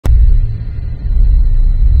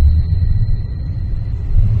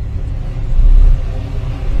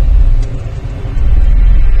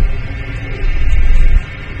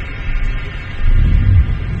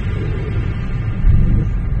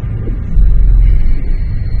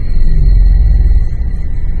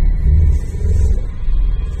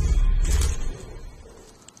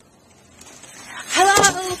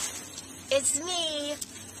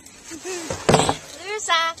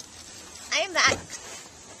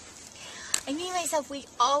myself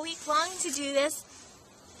all week long to do this.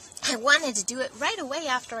 I wanted to do it right away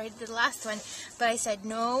after I did the last one, but I said,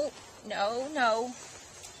 no,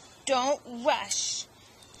 don't rush.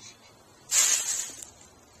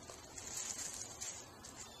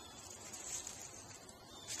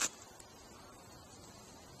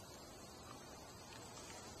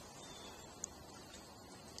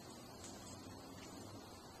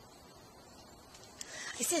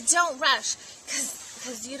 I said, don't rush,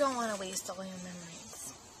 because you don't want to waste all your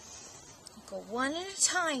memories. Go one at a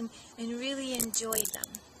time and really enjoy them.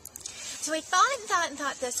 So I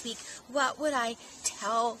thought this week, what would I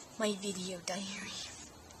tell my video diary?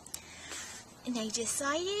 And I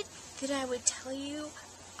decided that I would tell you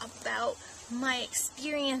about my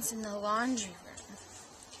experience in the laundry room.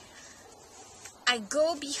 I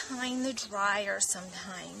go behind the dryer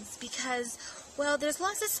sometimes because, well, there's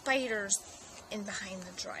lots of spiders in behind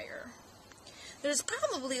the dryer. There's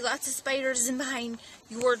probably lots of spiders in behind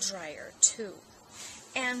your dryer too.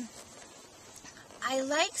 And I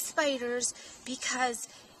like spiders because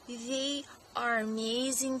they are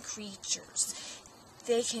amazing creatures.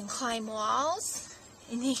 They can climb walls,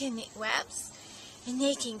 and they can make webs, and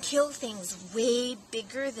they can kill things way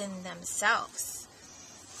bigger than themselves.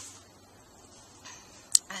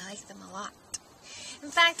 I like them a lot. In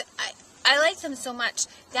fact, I like them so much,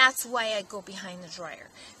 that's why I go behind the dryer.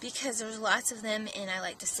 Because there's lots of them, and I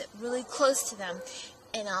like to sit really close to them.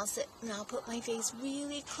 And I'll sit, and I'll put my face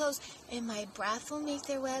really close, and my breath will make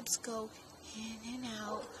their webs go in and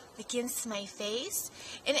out against my face.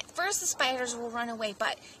 And at first the spiders will run away,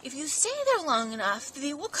 but if you stay there long enough,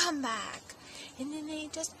 they will come back. And then they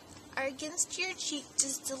just are against your cheek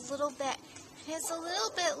just a little bit. And it's a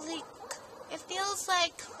little bit like, it feels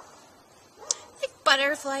like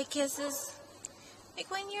butterfly kisses.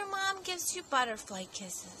 Like when your mom gives you butterfly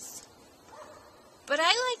kisses. But I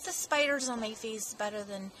like the spiders on my face better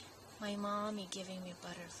than my mommy giving me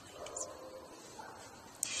butterfly kisses.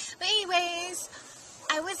 But anyways,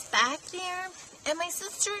 I was back there, and my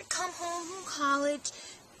sister had come home from college,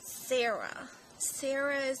 Sarah.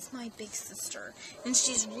 Sarah is my big sister, and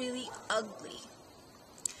she's really ugly.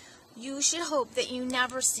 You should hope that you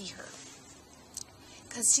never see her,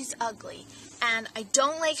 because she's ugly. And I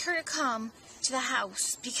don't like her to come to the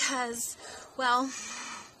house because, well,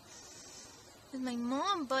 my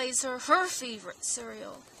mom buys her favorite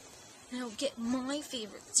cereal. And I don't get my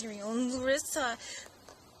favorite cereal. And Larissa,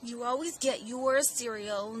 you always get your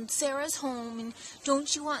cereal. And Sarah's home. And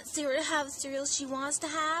don't you want Sarah to have the cereal she wants to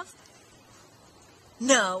have?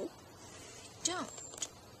 No. I don't.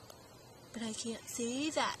 But I can't say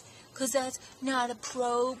that because that's not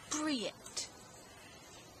appropriate.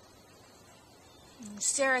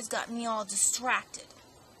 Sarah's got me all distracted.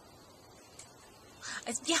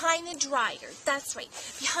 It's behind the dryer. That's right.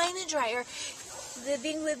 Behind the dryer,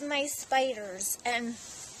 living with my spiders. And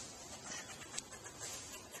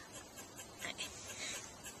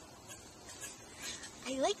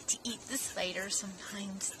I like to eat the spiders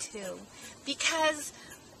sometimes too. Because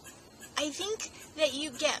I think that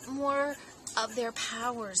you get more of their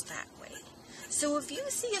powers that way. So if you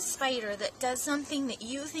see a spider that does something that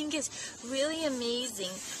you think is really amazing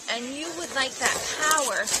and you would like that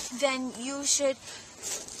power, then you should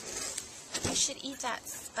eat that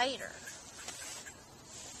spider.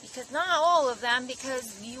 Because not all of them,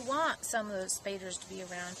 because you want some of those spiders to be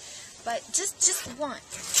around, but just one,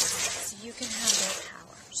 so you can have their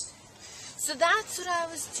powers. So that's what I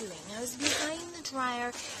was doing. I was behind the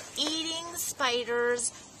dryer, eating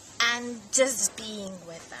spiders and just being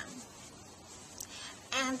with them.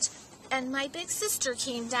 And my big sister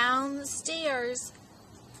came down the stairs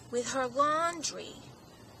with her laundry.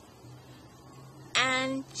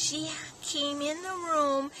 And she came in the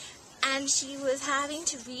room and she was having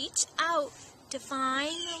to reach out to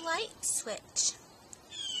find the light switch.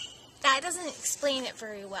 That doesn't explain it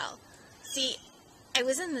very well. See, I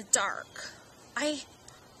was in the dark. I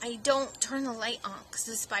don't turn the light on because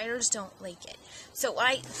the spiders don't like it. So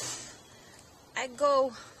I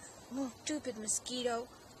go, oh, stupid mosquito.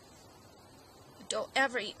 Don't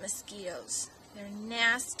ever eat mosquitoes. They're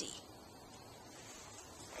nasty.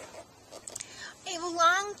 I have a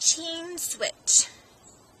long chain switch,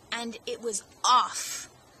 and it was off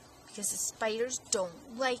because the spiders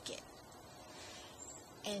don't like it.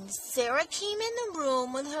 And Sarah came in the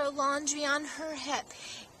room with her laundry on her hip,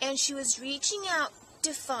 and she was reaching out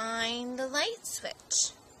to find the light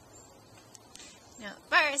switch. Now,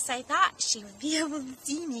 at first, I thought she would be able to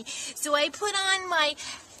see me, so I put on my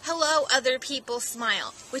hello, other people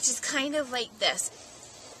smile, which is kind of like this.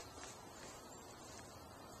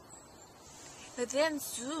 But then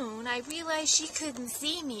soon, I realized she couldn't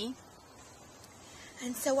see me.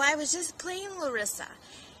 And so I was just playing Larissa.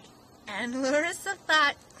 And Larissa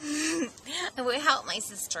thought I would help my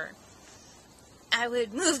sister. I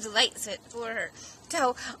would move the light switch for her.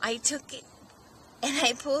 So I took it and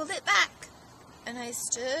I pulled it back. And I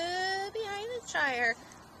stood behind the dryer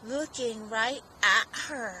looking right at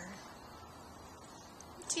her.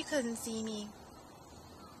 She couldn't see me.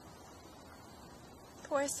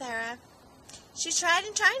 Poor Sarah. She tried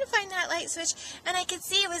and tried to find that light switch, and I could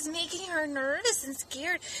see it was making her nervous and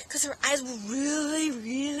scared because her eyes were really,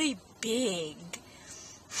 really big.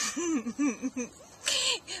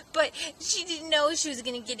 But she didn't know she was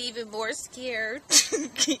going to get even more scared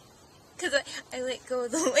because I let go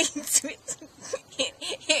of the light switch and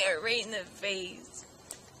hit her right in the face.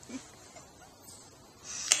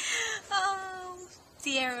 Oh,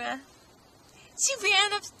 Sarah. She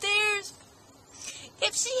ran upstairs.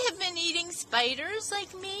 If she had been eating spiders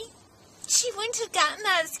like me, she wouldn't have gotten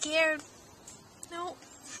that scared. No.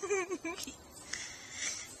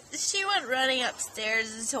 She went running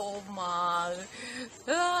upstairs and told Mom,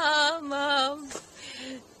 "Oh, Mom,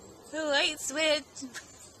 the light switch."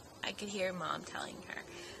 I could hear Mom telling her,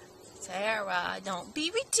 "Sarah, don't be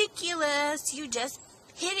ridiculous. You just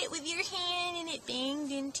hit it with your hand and it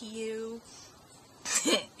banged into you."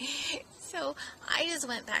 So I just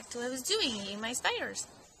went back to what I was doing, eating my spiders.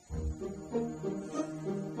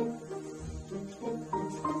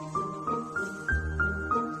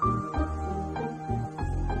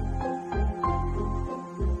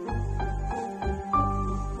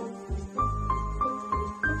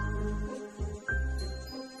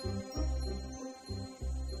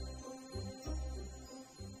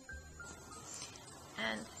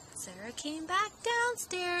 And Sarah came back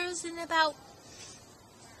downstairs in about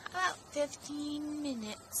 15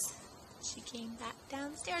 minutes. She came back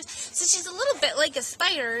downstairs. So she's a little bit like a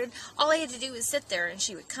spider, and all I had to do was sit there and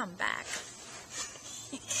she would come back.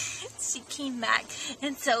 She came back,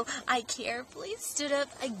 and so I carefully stood up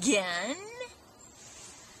again.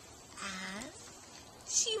 And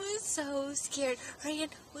she was so scared. Her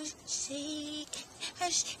hand was shaking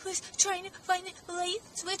as she was trying to find the light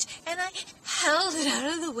switch, and I held it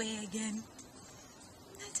out of the way again.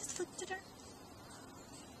 I just looked at her.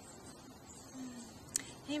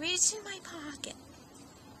 I reached in my pocket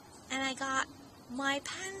and I got my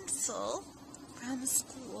pencil from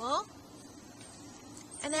school,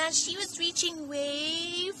 and as she was reaching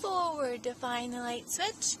way forward to find the light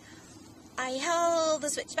switch, I held the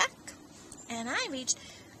switch back and I reached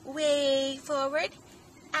way forward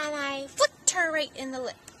and I flicked her right in the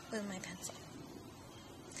lip with my pencil.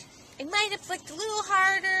 I might have flicked a little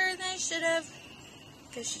harder than I should have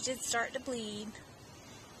because she did start to bleed.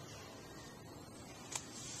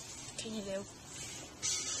 Can you do?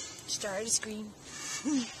 She started to scream.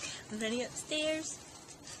 I'm running upstairs.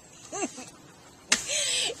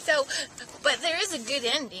 So, but there is a good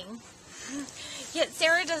ending. Yet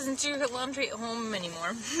Sarah doesn't do her laundry at home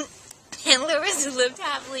anymore. And Larissa lived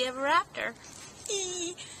happily ever after.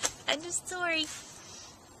 End of story.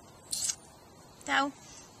 So,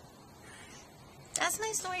 that's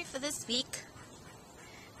my story for this week.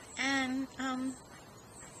 And,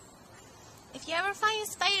 if you ever find a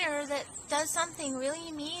spider that does something really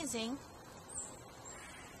amazing,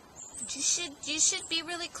 you should be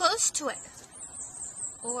really close to it,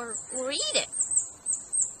 or eat it.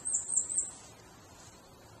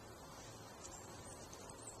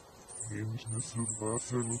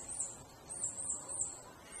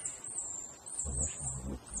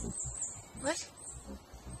 What?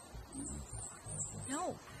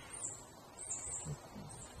 No.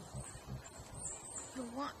 You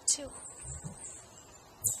want to.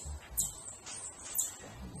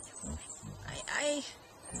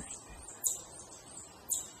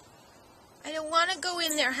 I don't want to go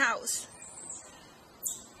in their house.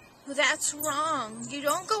 That's wrong. You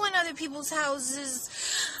don't go in other people's houses.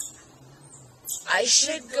 I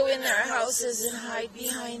should go in their houses and hide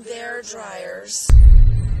behind their dryers.